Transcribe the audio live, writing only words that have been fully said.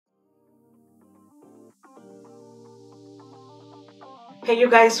Hey you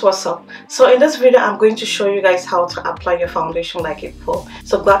guys, what's up? So in this video I'm going to show you guys how to apply your foundation like a pro.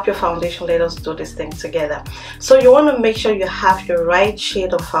 So grab your foundation, let us do this thing together. So you want to make sure you have your right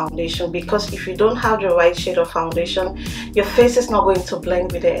shade of foundation, because if you don't have the right shade of foundation, your face is not going to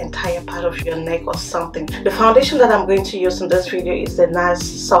blend with the entire part of your neck or something. The foundation that I'm going to use in this video is the NARS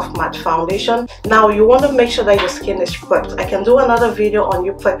Soft Matte Foundation. Now you want to make sure that your skin is prepped. I can do another video on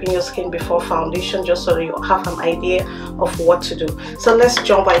you prepping your skin before foundation, just so that you have an idea of what to do. So let's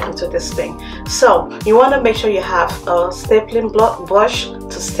jump right into this thing. So you want to make sure you have a stapling brush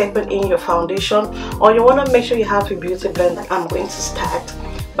to staple in your foundation, or you want to make sure you have a beauty blender. I'm going to start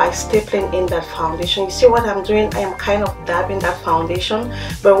by stapling in that foundation. You see what I'm doing? I am kind of dabbing that foundation,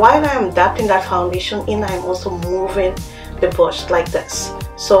 but while I am dabbing that foundation in, I'm also moving the brush like this.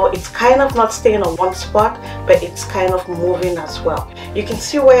 So it's kind of not staying on one spot, but it's kind of moving as well. You can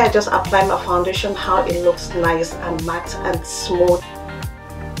see where I just applied my foundation, how it looks nice and matte and smooth.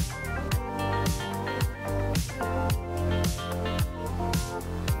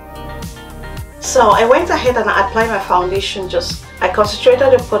 So I went ahead and I applied my foundation, I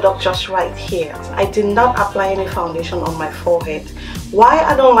concentrated the product just right here. I did not apply any foundation on my forehead. Why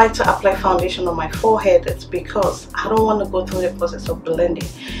I don't like to apply foundation on my forehead is because I don't want to go through the process of blending.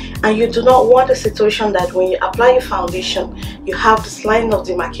 And you do not want a situation that when you apply your foundation, you have this line of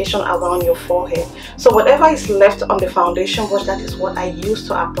demarcation around your forehead. So whatever is left on the foundation brush, that is what I use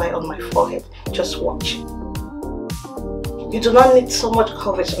to apply on my forehead. Just watch. You do not need so much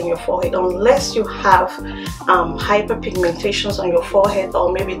coverage on your forehead unless you have hyperpigmentations on your forehead,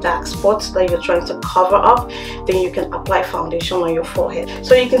 or maybe dark spots that you're trying to cover up. Then you can apply foundation on your forehead.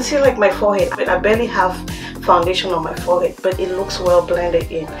 So you can see like my forehead, I barely have foundation on my forehead, but it looks well blended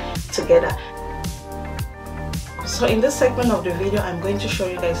in together. So in this segment of the video, I'm going to show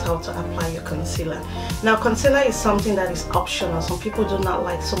you guys how to apply your concealer. Now concealer is something that is optional. Some people do not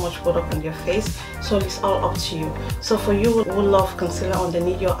like so much product on their face, so it's all up to you. So for you who love concealer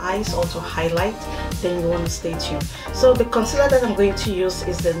underneath your eyes or to highlight, then you want to stay tuned. So the concealer that I'm going to use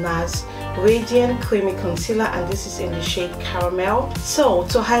is the NARS Radiant Creamy Concealer, and this is in the shade Caramel. So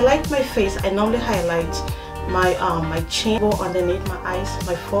to highlight my face, I normally highlight my chin, go underneath my eyes,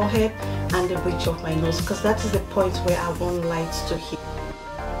 my forehead, and the bridge of my nose, because that is the point where I want light to hit.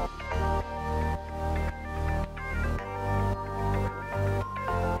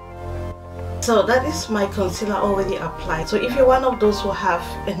 So that is my concealer already applied. So if you're one of those who have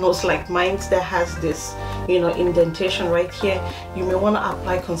a nose like mine that has this, indentation right here, you may want to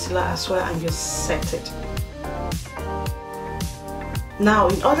apply concealer as well and just set it. Now,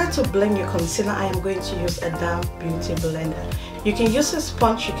 in order to blend your concealer, I am going to use a damp beauty blender. You can use a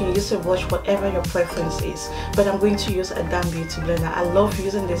sponge, you can use a brush, whatever your preference is, but I'm going to use a damp beauty blender. I love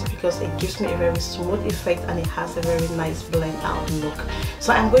using this because it gives me a very smooth effect and it has a very nice blend out look.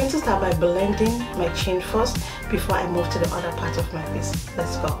 So I'm going to start by blending my chin first before I move to the other part of my face.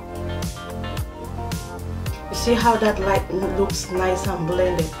 Let's go. You see how that light looks nice and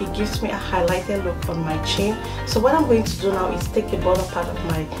blended? It gives me a highlighted look on my chin. So what I'm going to do now is take the bottom part of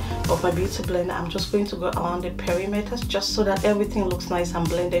my beauty blender. I'm just going to go around the perimeter just so that everything looks nice and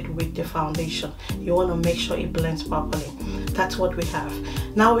blended with the foundation. You want to make sure it blends properly. That's what we have.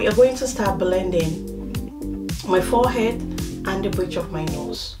 Now we are going to start blending my forehead and the bridge of my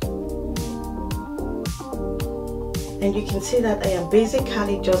nose. And you can see that I am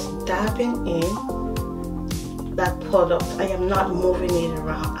basically just dabbing in that product. I am not moving it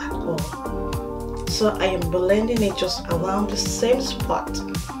around at all. So I am blending it just around the same spot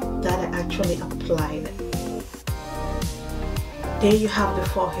that I actually applied. There you have the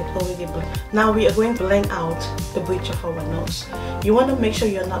forehead already blended. Now we are going to blend out the bridge of our nose. You want to make sure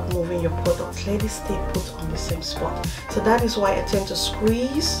you're not moving your product. Let it stay put on the same spot. So that is why I tend to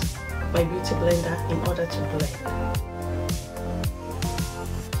squeeze my beauty blender in order to blend.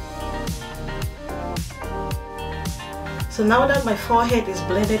 So now that my forehead is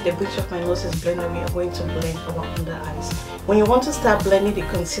blended, the bridge of my nose is blended, we are going to blend our under eyes. When you want to start blending the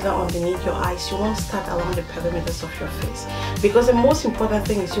concealer underneath your eyes, you want to start along the perimeters of your face, because the most important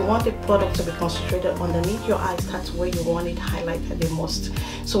thing is you want the product to be concentrated underneath your eyes. That's where you want it highlighted the most.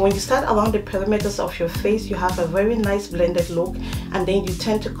 So when you start along the perimeters of your face, you have a very nice blended look, and then you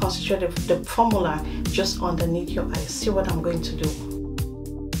tend to concentrate the formula just underneath your eyes. See what I'm going to do?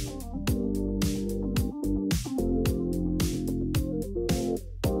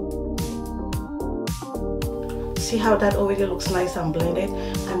 See how that already looks nice and blended?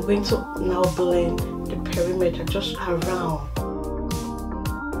 I'm going to now blend the perimeter just around.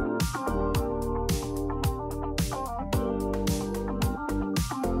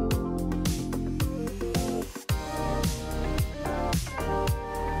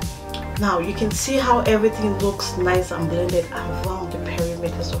 Now you can see how everything looks nice and blended around the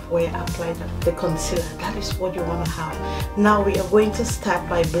perimeters of where I applied the concealer. That is what you want to have. Now we are going to start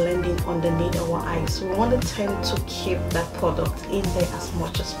by blending underneath our eyes. We want to tend to keep that product in there as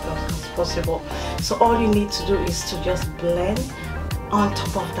much as possible. So all you need to do is to just blend on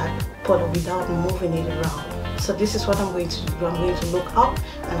top of that product without moving it around. So this is what I'm going to do. I'm going to look up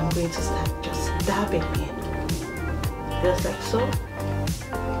and I'm going to start just dabbing in, just like so.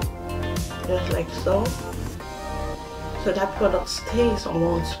 Just like so. So that product stays on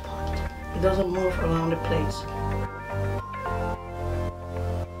one spot. It doesn't move around the place.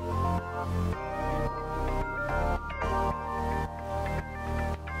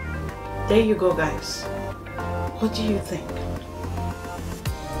 There you go, guys. What do you think?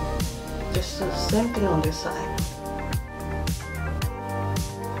 Just do the same thing on this side.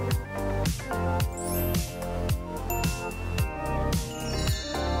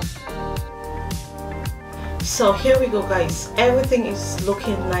 So here we go, guys. Everything is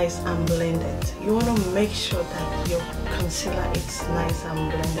looking nice and blended. You want to make sure that your concealer is nice and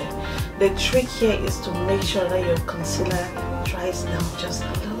blended. The trick here is to make sure that your concealer dries down just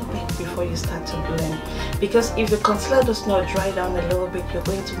a little bit before you start to blend, because if the concealer does not dry down a little bit, you're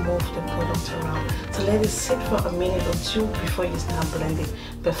going to move the product around. So let it sit for a minute or two before you start blending.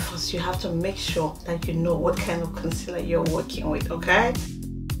 But first you have to make sure that you know what kind of concealer you're working with, okay?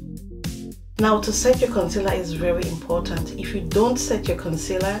 Now to set your concealer is very important. If you don't set your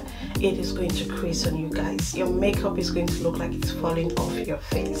concealer, it is going to crease on you, guys. Your makeup is going to look like it's falling off your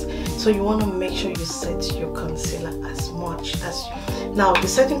face. So you want to make sure you set your concealer as much as you. Now the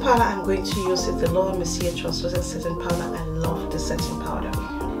setting powder I'm going to use is the Laura Mercier translucent setting powder. I love the setting powder.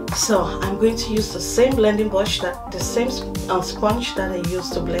 So I'm going to use the same blending brush, the same sponge that I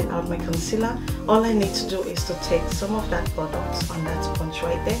used to blend out my concealer. All I need to do is to take some of that product on that sponge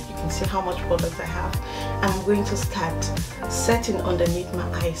right there. You can see how much product I have. And I'm going to start setting underneath my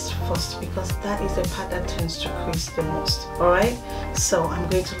eyes first, because that is the part that tends to crease the most. Alright, so I'm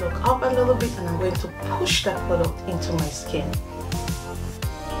going to look up a little bit and I'm going to push that product into my skin.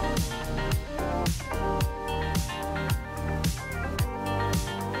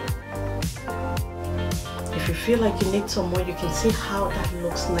 If you feel like you need some more, you can see how that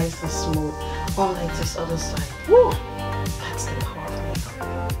looks nice and smooth, unlike this other side. Woo! That's the power of makeup.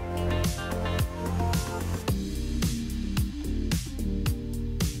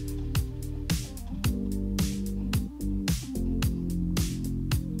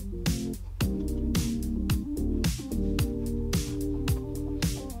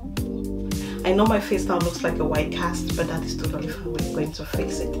 I know my face now looks like a white cast, but that is totally fine. We're going to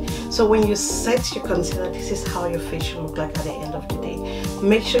fix it. So when you set your concealer, this is how your face should look like at the end of the day.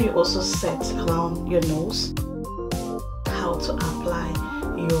 Make sure you also set around your nose how to apply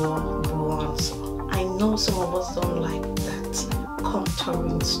your bronzer. I know some of us don't like that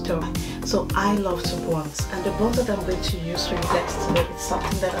contouring stuff, so I love to bronze, and the bronzer that I'm going to use for you guys today is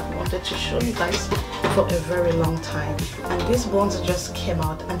something that I've wanted to show you guys for a very long time. And this bronzer just came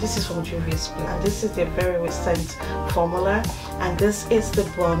out, and this is from Juvia's Place, and this is their very recent formula, and this is the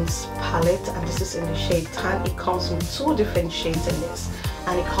bronze palette, and this is in the shade Tan. It comes with 2 different shades in this,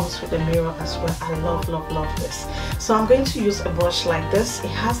 and it comes with a mirror as well. I love this. So I'm going to use a brush like this. It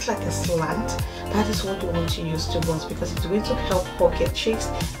has like a slant. That is what you want to use to bronze, because it's going to help poke your cheeks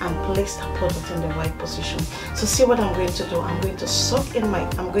and place the product in the right position. So see what I'm going to do. I'm going to suck in my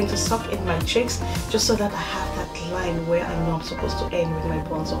cheeks, just so that I have that line where I know I'm supposed to end with my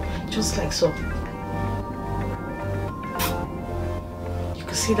bronzer, just like so. You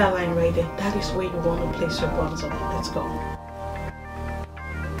can see that line right there. That is where you want to place your bronzer. Let's go.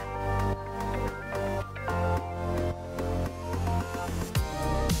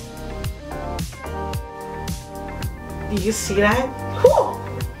 Do you see that? Whew.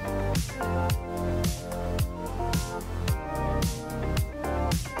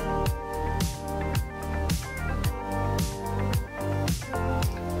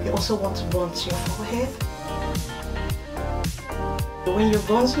 You also want to bronze your forehead. When you're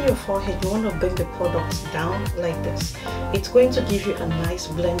bronzing your forehead, you want to bring the products down like this. It's going to give you a nice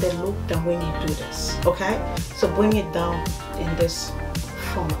blended look than when you do this, okay? So bring it down in this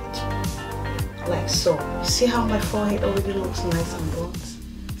format. Like so. You see how my forehead already looks nice and bronze?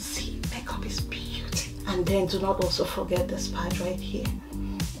 See, makeup is beauty. And then do not also forget this part right here.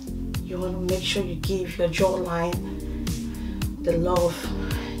 You want to make sure you give your jawline the love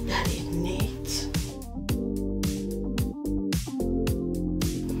that it needs.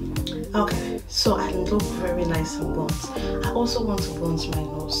 Okay, so I look very nice and bronze. I also want to bronze my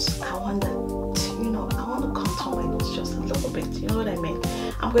nose. I want that, I want to contour my nose just a little bit, you know what I mean.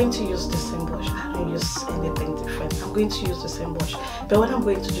 I'm going to use the same brush. I don't use anything different. I'm going to use the same brush, but what I'm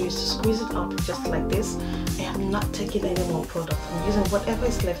going to do is to squeeze it up just like this. I am not taking any more product. I'm using whatever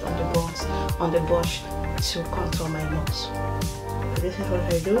is left on the bones on the brush to contour my nose. This is what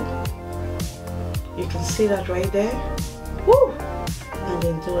I do. You can see that right there. Woo! And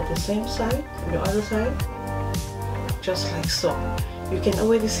then do it the same side, on the other side, just like so. You can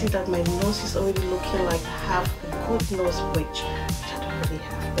already see that my nose is already looking like I have a good nose bridge, which I don't really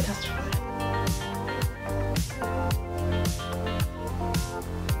have, but that's fine.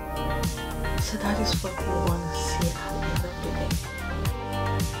 So that is what you want to see at the end of the day.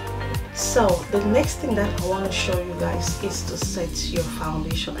 So the next thing that I want to show you guys is to set your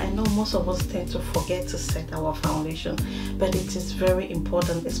foundation. I know most of us tend to forget to set our foundation, but it is very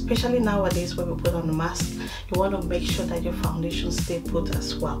important, especially nowadays when we put on a mask. You want to make sure that your foundation stay put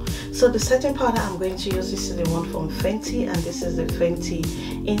as well. So the setting powder I'm going to use, this is the one from Fenty, and this is the Fenty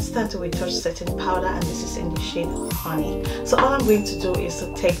Instant Retouch Setting Powder, and this is in the shade Honey. So all I'm going to do is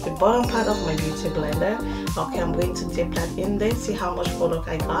to take the bottom part of my beauty blender. Okay, I'm going to dip that in there, see how much product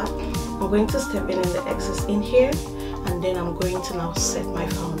I got. I'm going to step in the excess in here, and then I'm going to now set my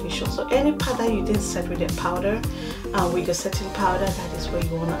foundation. So any part that you didn't set with the powder, with the setting powder, that is where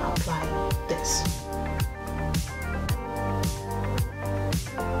you want to apply this.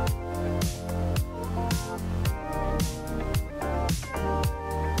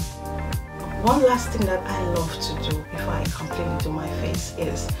 One last thing that I love to do before I completely do my face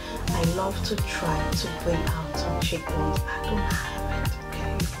is I love to try to bring out some cheekbones. I don't have it,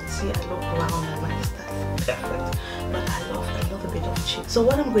 okay? You can see I look round and nice, that's perfect. But I love a little bit of cheek. So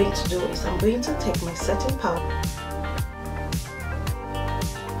what I'm going to do is I'm going to take my setting powder,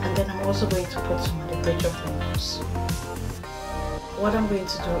 and then I'm also going to put some on the bridge of my nose. What I'm going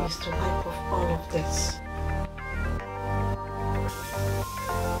to do is to wipe off all of this.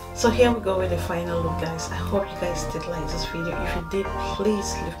 So here we go with the final look, guys. I hope you guys did like this video. If you did,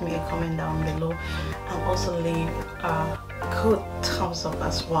 please leave me a comment down below, and also leave a good thumbs up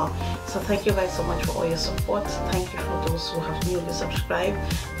as well. So thank you guys so much for all your support. Thank you for those who have newly subscribed.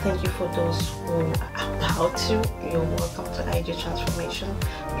 Thank you for those who are about to. You're welcome to Ijetransformation.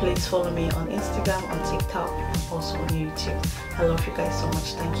 Please follow me on Instagram, on TikTok, and also on YouTube. I love you guys so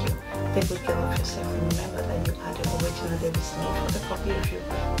much. Thank you. Take good care of yourself, and remember that you are the original. There is no photocopy of you.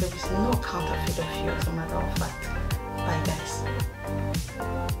 There is no counterfeit of you, as a matter of fact. Bye guys.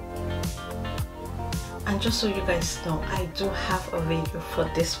 And just so you guys know, I do have a video for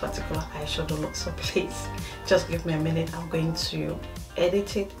this particular eyeshadow look, so please just give me a minute. I'm going to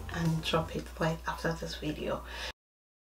edit it and drop it right after this video.